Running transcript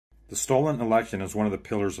The stolen election is one of the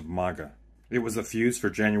pillars of MAGA. It was the fuse for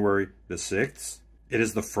January the 6th. It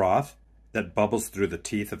is the froth that bubbles through the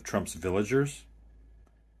teeth of Trump's villagers.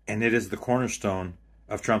 And it is the cornerstone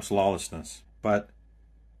of Trump's lawlessness. But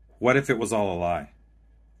what if it was all a lie?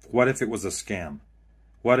 What if it was a scam?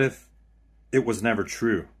 What if it was never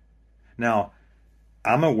true? Now,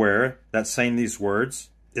 I'm aware that saying these words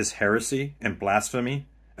is heresy and blasphemy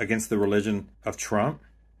against the religion of Trump,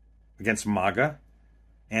 against MAGA,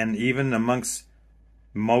 and even amongst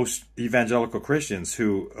most evangelical Christians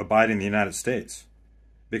who abide in the United States.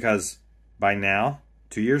 Because by now,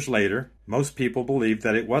 2 years later, most people believe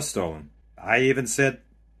that it was stolen. I even said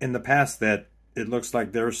in the past that it looks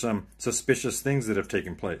like there are some suspicious things that have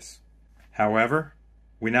taken place. However,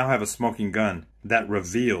 we now have a smoking gun that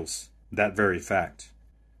reveals that very fact.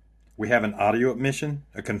 We have an audio admission,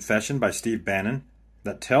 a confession by Steve Bannon,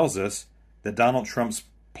 that tells us that Donald Trump's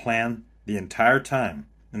plan the entire time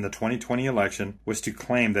in the 2020 election was to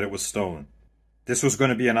claim that it was stolen. This was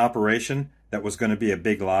going to be an operation that was going to be a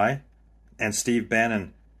big lie, and Steve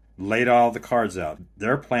Bannon laid all the cards out.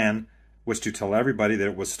 Their plan was to tell everybody that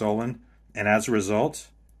it was stolen, and as a result,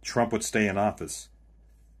 Trump would stay in office.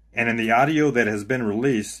 And in the audio that has been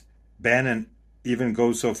released, Bannon even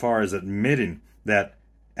goes so far as admitting that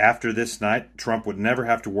after this night, Trump would never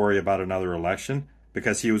have to worry about another election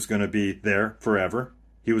because he was going to be there forever.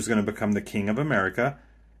 He was going to become the king of America,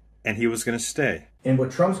 and he was going to stay. And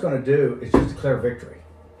what Trump's going to do is just declare victory,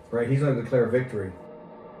 right? He's going to declare victory.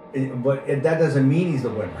 But that doesn't mean he's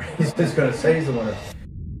the winner. He's just going to say he's the winner.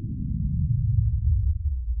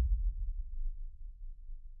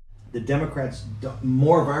 The Democrats,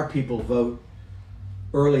 more of our people vote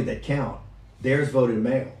early that count. Theirs voted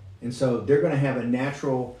mail. And so they're going to have a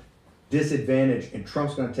natural disadvantage, and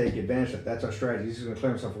Trump's going to take advantage of it. That's our strategy. He's going to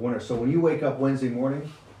declare himself a winner. So when you wake up Wednesday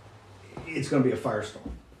morning, it's going to be a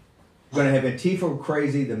firestorm. You're going to have Antifa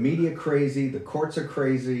crazy, the media crazy, the courts are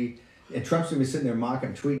crazy, and Trump's going to be sitting there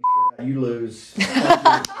mocking, tweeting, you lose.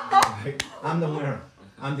 I'm the winner.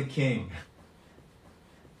 I'm the king.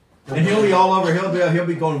 And he'll be all over. He'll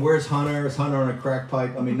be going, where's Hunter? Is Hunter on a crack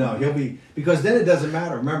pipe? I mean, no, he'll be, because then it doesn't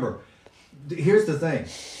matter. Remember, here's the thing.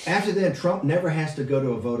 After then, Trump never has to go to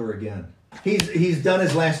a voter again. He's done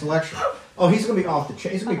his last election. Oh, he's going to be off the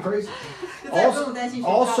chain. He's going to be crazy.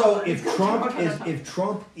 Also, if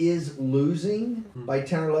Trump is losing by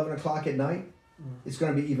 10 or 11 o'clock at night, it's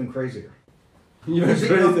going to be even crazier. Because he's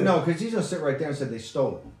going to sit right there and say they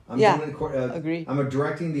stole it. Agree. I'm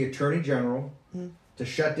directing the Attorney General to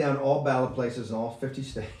shut down all ballot places in all 50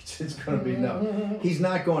 states. It's going to be no. He's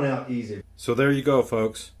not going out easy. So there you go,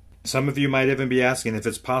 folks. Some of you might even be asking if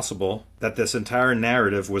it's possible that this entire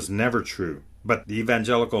narrative was never true. But the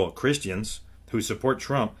evangelical Christians who support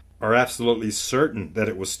Trump are absolutely certain that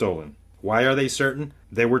it was stolen. Why are they certain?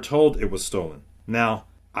 They were told it was stolen. Now,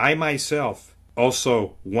 I myself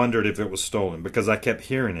also wondered if it was stolen because I kept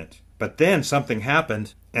hearing it. But then something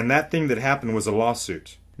happened, and that thing that happened was a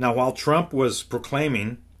lawsuit. Now, while Trump was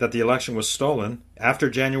proclaiming that the election was stolen, after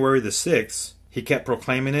January the 6th, he kept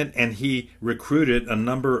proclaiming it, and he recruited a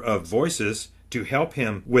number of voices to help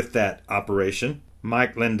him with that operation.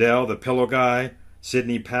 Mike Lindell, the pillow guy,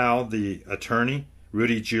 Sidney Powell, the attorney,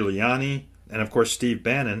 Rudy Giuliani, and of course Steve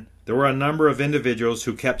Bannon. There were a number of individuals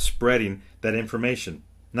who kept spreading that information.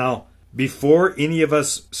 Now, before any of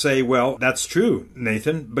us say, well, that's true,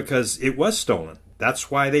 Nathan, because it was stolen. That's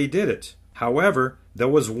why they did it. However, there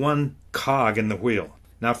was one cog in the wheel.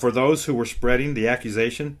 Now, for those who were spreading the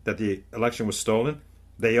accusation that the election was stolen,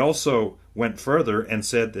 they also went further and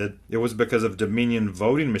said that it was because of Dominion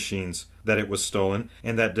voting machines that it was stolen,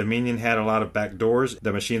 and that Dominion had a lot of back doors.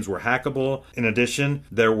 The machines were hackable. In addition,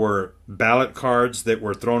 there were ballot cards that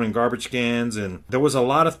were thrown in garbage cans, and there was a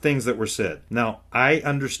lot of things that were said. Now, I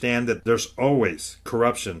understand that there's always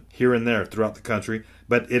corruption here and there throughout the country,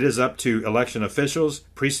 but it is up to election officials,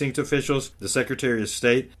 precinct officials, the Secretary of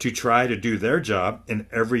State to try to do their job in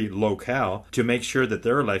every locale to make sure that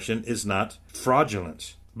their election is not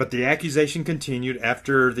fraudulent. But the accusation continued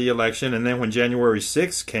after the election, and then when January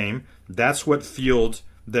 6th came, that's what fueled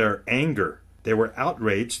their anger. They were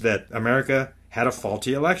outraged that America had a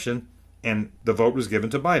faulty election and the vote was given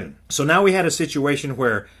to Biden. So now we had a situation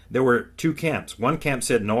where there were two camps. One camp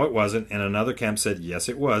said no, it wasn't, and another camp said yes,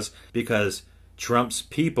 it was, because Trump's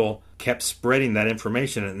people kept spreading that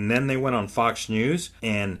information. And then they went on Fox News,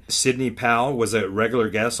 and Sidney Powell was a regular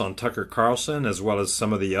guest on Tucker Carlson, as well as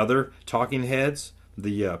some of the other talking heads,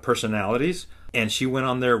 the personalities, and she went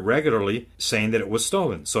on there regularly saying that it was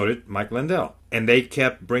stolen. So did Mike Lindell. And they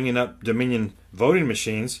kept bringing up Dominion voting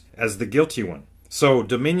machines as the guilty one. So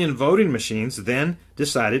Dominion voting machines then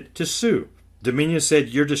decided to sue. Dominion said,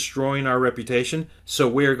 you're destroying our reputation, so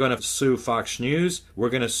we're going to sue Fox News. We're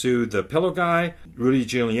going to sue the Pillow Guy, Rudy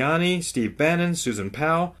Giuliani, Steve Bannon, Susan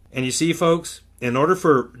Powell. And you see, folks, in order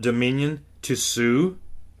for Dominion to sue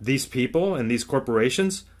these people and these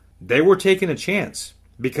corporations, they were taking a chance.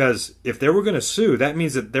 Because if they were going to sue, that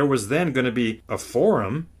means that there was then going to be a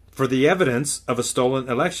forum for the evidence of a stolen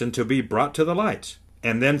election to be brought to the light.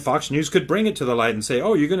 And then Fox News could bring it to the light and say,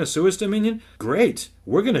 oh, you're going to sue us, Dominion? Great.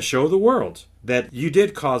 We're going to show the world that you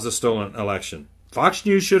did cause a stolen election. Fox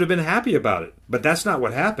News should have been happy about it. But that's not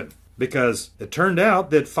what happened, because it turned out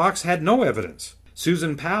that Fox had no evidence.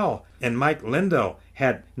 Susan Powell and Mike Lindell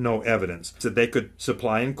had no evidence that they could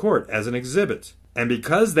supply in court as an exhibit. And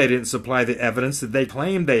because they didn't supply the evidence that they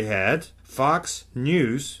claimed they had, Fox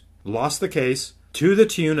News lost the case to the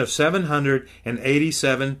tune of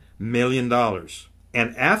 $787 million.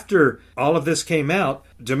 And after all of this came out,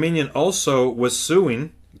 Dominion also was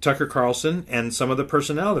suing Tucker Carlson and some of the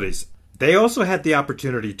personalities. They also had the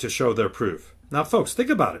opportunity to show their proof. Now, folks, think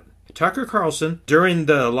about it. Tucker Carlson, during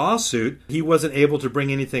the lawsuit, he wasn't able to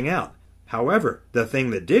bring anything out. However, the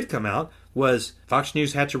thing that did come out was Fox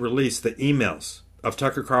News had to release the emails of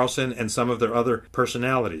Tucker Carlson and some of their other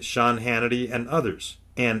personalities, Sean Hannity and others.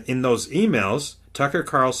 And in those emails, Tucker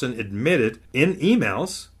Carlson admitted in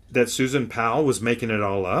emails that Susan Powell was making it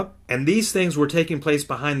all up. And these things were taking place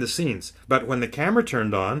behind the scenes. But when the camera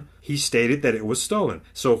turned on, he stated that it was stolen.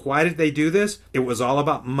 So why did they do this? It was all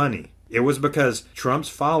about money. It was because Trump's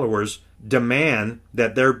followers demand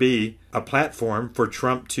that there be a platform for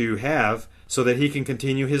Trump to have so that he can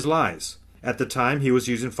continue his lies. At the time, he was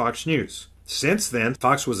using Fox News. Since then,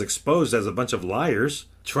 Fox was exposed as a bunch of liars.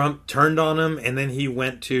 Trump turned on him, and then he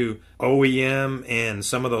went to OEM and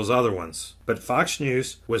some of those other ones. But Fox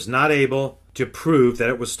News was not able to prove that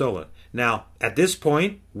it was stolen. Now, at this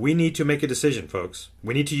point, we need to make a decision, folks.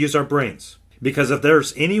 We need to use our brains. Because if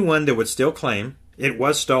there's anyone that would still claim it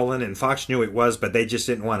was stolen and Fox knew it was, but they just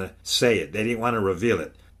didn't want to say it, they didn't want to reveal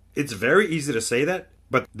it. It's very easy to say that,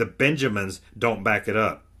 but the Benjamins don't back it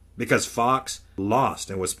up. Because Fox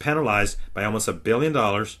lost and was penalized by almost $1 billion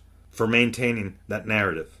for maintaining that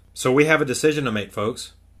narrative. So we have a decision to make,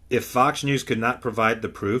 folks. If Fox News could not provide the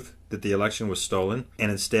proof that the election was stolen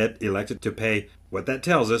and instead elected to pay, what that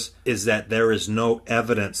tells us is that there is no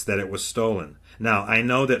evidence that it was stolen. Now, I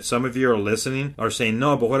know that some of you are listening are saying,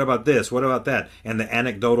 no, but what about this? What about that? And the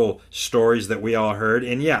anecdotal stories that we all heard.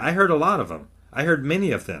 And yeah, I heard a lot of them. I heard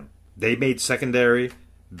many of them. They made secondary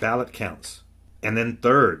ballot counts. And then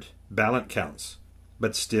third ballot counts.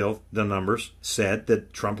 But still, the numbers said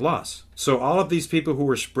that Trump lost. So all of these people who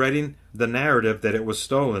were spreading the narrative that it was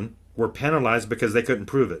stolen were penalized because they couldn't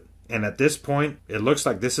prove it. And at this point, it looks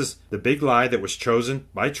like this is the big lie that was chosen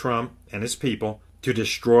by Trump and his people to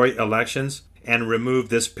destroy elections and remove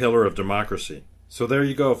this pillar of democracy. So there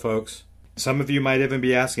you go, folks. Some of you might even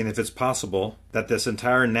be asking if it's possible that this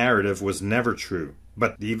entire narrative was never true.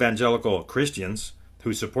 But the evangelical Christians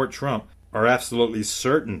who support Trump are absolutely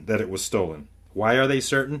certain that it was stolen. Why are they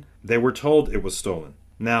certain? They were told it was stolen.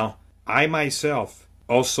 Now, I myself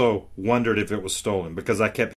also wondered if it was stolen because I kept